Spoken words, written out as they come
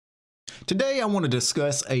Today I want to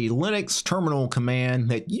discuss a Linux terminal command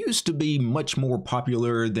that used to be much more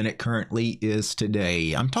popular than it currently is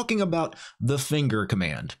today. I'm talking about the finger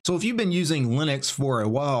command. So if you've been using Linux for a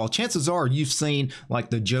while, chances are you've seen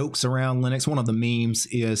like the jokes around Linux. One of the memes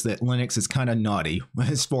is that Linux is kind of naughty,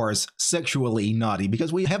 as far as sexually naughty,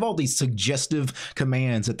 because we have all these suggestive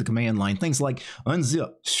commands at the command line. Things like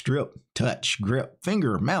unzip, strip, touch, grip,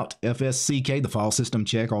 finger, mount, fsck, the file system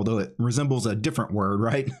check, although it resembles a different word,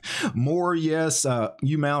 right? More, yes,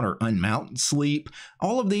 umount or unmount, sleep.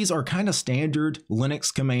 All of these are kind of standard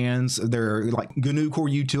Linux commands. They're like GNU core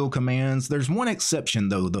util commands. There's one exception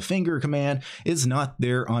though. The finger command is not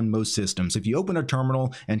there on most systems. If you open a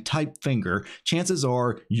terminal and type finger, chances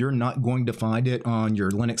are you're not going to find it on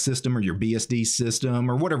your Linux system or your BSD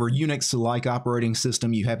system or whatever Unix-like operating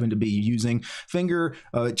system you happen to be using. Finger,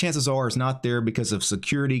 chances are, is not there because of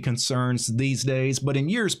security concerns these days. But in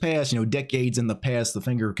years past, decades in the past, the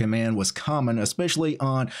finger command was common, especially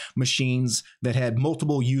on machines that had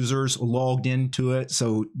multiple users logged into it.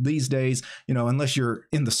 So these days, unless you're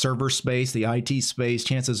in the server space, the IT space,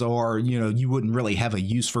 chances are, you wouldn't really have a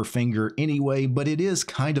use for finger anyway, but it is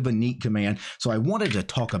kind of a neat command. So I wanted to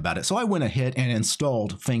talk about it. So I went ahead and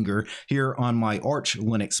installed finger here on my Arch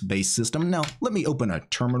Linux based system. Now let me open a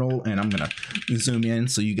terminal and I'm going to zoom in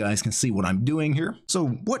so you guys can see what I'm doing here. So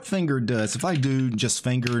what finger does, if I do just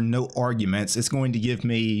finger, no arguments, it's going to give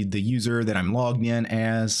me the user that I'm logged in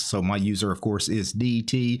as. So my user, of course, is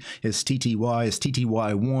DT. His TTY is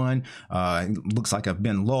TTY1. Looks like I've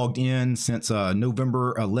been logged in since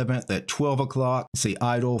November 11th at 12 o'clock. See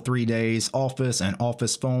idle 3 days, office and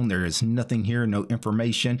office phone. There is nothing here, no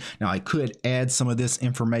information. Now I could add some of this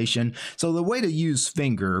information. So the way to use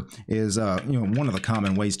finger is, one of the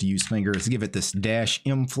common ways to use finger is give it this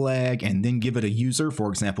 -m flag and then give it a user, for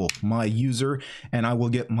example, my user, and I will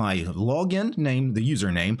get my login name, the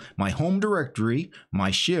username, my home directory,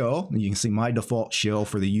 my shell. You can see my default shell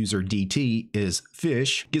for the user DT is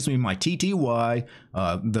fish. Gives me my TTY,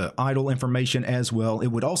 the idle information as well. It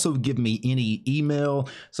would also give me any email.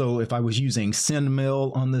 So if I was using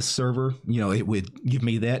sendmail on this server, it would give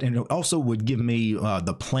me that. And it also would give me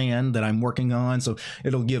the plan that I'm working on. So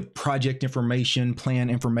it'll give project information, plan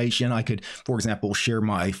information. I could, for example, share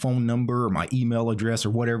my phone number or my email address or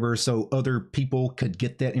whatever, so other people could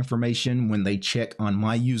get that information when they check on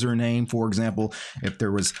my username. For example, if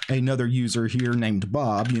there was another user here named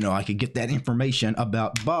Bob, I could get that information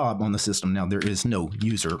about Bob on the system. Now there is no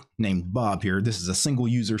user named Bob here. This is a single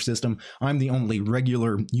user system. I'm the only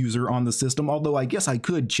regular user on the system, although I guess I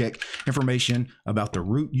could check information about the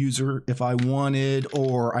root user if I wanted,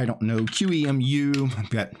 or I don't know, QEMU. I've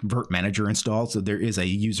got Vert Manager installed, so there is a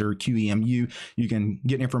user QEMU. You can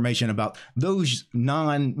get information about those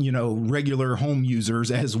regular home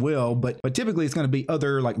users as well, but typically it's going to be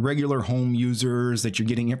other like regular home users that you're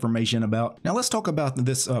getting information about. Now let's talk about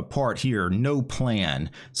this part here, no plan.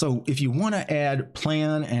 So if you want to add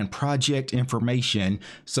plan and project information,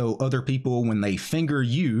 so other people, when they finger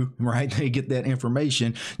you, right, they get that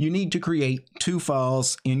information, you need to create two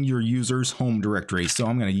files in your user's home directory. So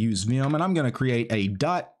I'm going to use Vim and I'm going to create a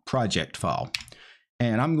 .project file.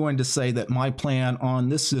 And I'm going to say that my plan on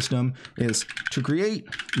this system is to create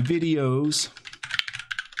videos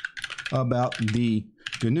about the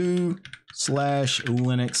GNU/Linux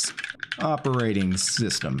operating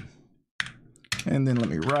system. And then let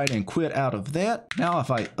me write and quit out of that. Now if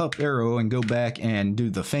I up arrow and go back and do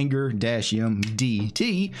the finger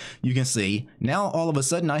 -mdt, you can see now all of a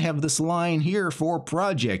sudden I have this line here for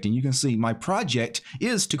project, and you can see my project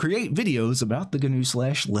is to create videos about the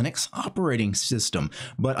GNU/Linux operating system,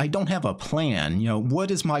 but I don't have a plan. What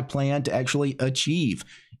is my plan to actually achieve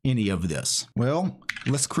any of this? Well,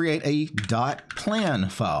 let's create a .plan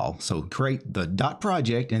file. So create the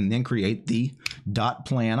 .project and then create the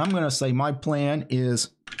 .plan. I'm going to say my plan is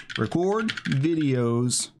record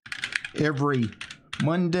videos every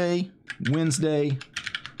Monday, Wednesday,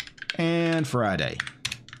 and Friday.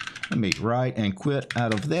 Let me write and quit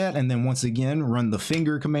out of that, and then once again run the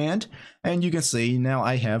finger command, and you can see now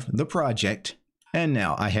I have the project. And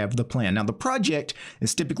now I have the plan. Now the project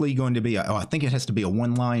is typically going to be, I think it has to be a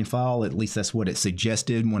one-line file. At least that's what it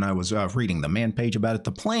suggested when I was reading the man page about it.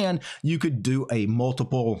 The plan, you could do a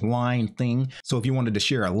multiple line thing. So if you wanted to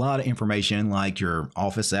share a lot of information like your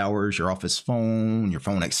office hours, your office phone, your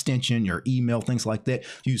phone extension, your email, things like that,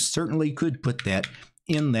 you certainly could put that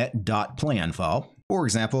in that .plan file. For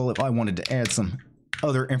example, if I wanted to add some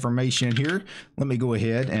other information here, let me go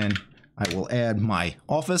ahead and I will add my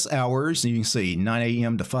office hours. You can see 9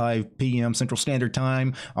 a.m. to 5 p.m. Central Standard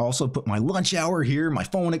Time. I also put my lunch hour here, my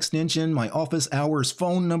phone extension, my office hours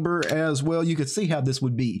phone number as well. You could see how this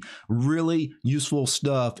would be really useful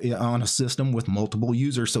stuff on a system with multiple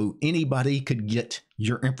users, so anybody could get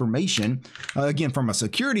your information. Again, from a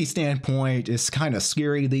security standpoint, it's kind of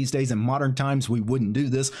scary these days. In modern times, we wouldn't do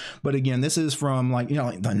this. But again, this is from like the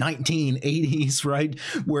 1980s, right?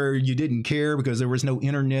 Where you didn't care because there was no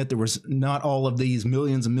internet. There was not all of these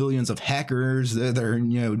millions and millions of hackers that are,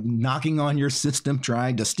 knocking on your system,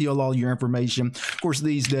 trying to steal all your information. Of course,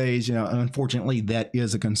 these days, unfortunately, that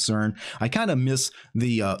is a concern. I kind of miss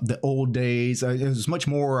the old days. It was much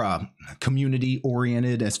more community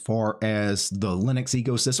oriented as far as the Linux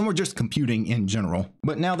ecosystem or just computing in general.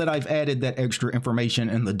 But now that I've added that extra information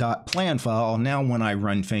in the .plan file, now when I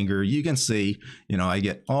run Finger, you can see, I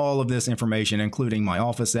get all of this information, including my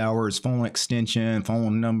office hours, phone extension,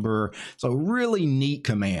 phone number. So really neat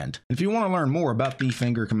command. If you want to learn more about the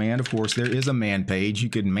Finger command, of course, there is a man page. You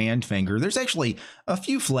could man Finger. There's actually a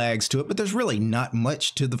few flags to it, but there's really not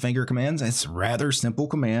much to the Finger commands. It's a rather simple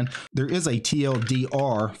command. There is a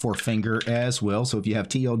TLDR for Finger as well. So if you have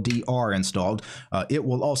TLDR installed, it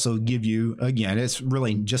will also give you, again, it's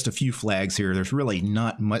really just a few flags here. There's really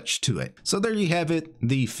not much to it. So there you have it,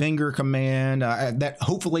 the Finger command. That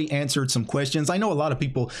hopefully answered some questions. I know a lot of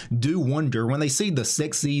people do wonder when they see the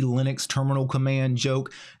sexy Linux terminal command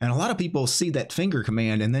joke, and a lot of people see that Finger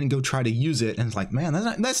command and then go try to use it, and it's like, man,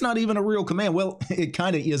 that's not even a real command. Well, it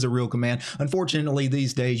kind of is a real command. Unfortunately,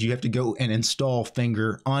 these days you have to go and install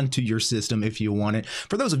Finger onto your system if you want it.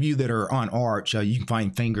 For those of you that are on Arch, you can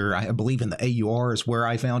find Finger, I believe, in the AUR is where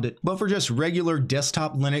I found it. But for just regular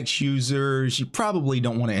desktop Linux users, you probably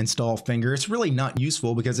don't want to install Finger. It's really not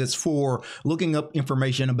useful because it's for looking up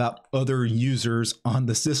information about other users on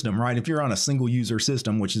the system, right? If you're on a single user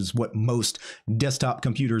system, which is what most desktop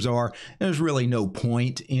computers are, there's really no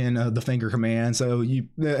point in the Finger command. So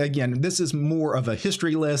again, this is more of a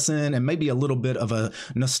history lesson and maybe a little bit of a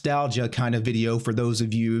nostalgia kind of video for those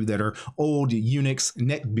of you that are old Unix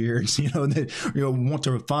neckbeards, that want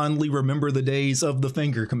to fondly remember the days of the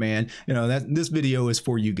Finger command. This video is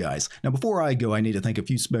for you guys. Now, before I go, I need to thank a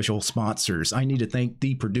few special sponsors. I need to thank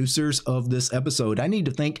the producers of this episode. I need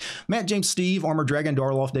to thank Matt, James, Steve, Armor Dragon,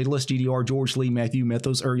 Darloff, Daedalus, GDR, George Lee, Matthew,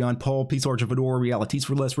 Mythos, Urion, Paul, Peace Archer, Fedora, Realities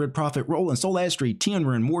for Less, Red Prophet, Roland, Soul Astry,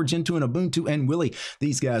 Tianren, More Gentoo, and Ubuntu, and Willie.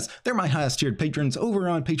 These guys, they're my highest tiered patrons over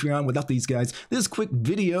on Patreon. Without these guys, this quick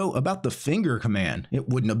video about the Finger command, it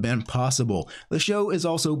wouldn't have been possible. The show is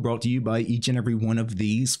also brought to you by each and every one of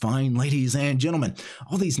these fine ladies and gentlemen.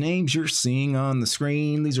 All these names you're seeing on the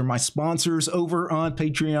screen, these are my sponsors over on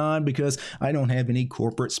Patreon because I don't have any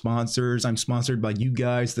corporate sponsors. I'm sponsored by you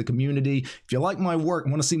guys, the community. If you like my work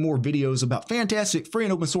and want to see more videos about fantastic free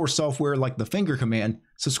and open source software like the Finger command,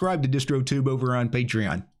 subscribe to DistroTube over on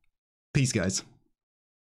Patreon. Peace, guys.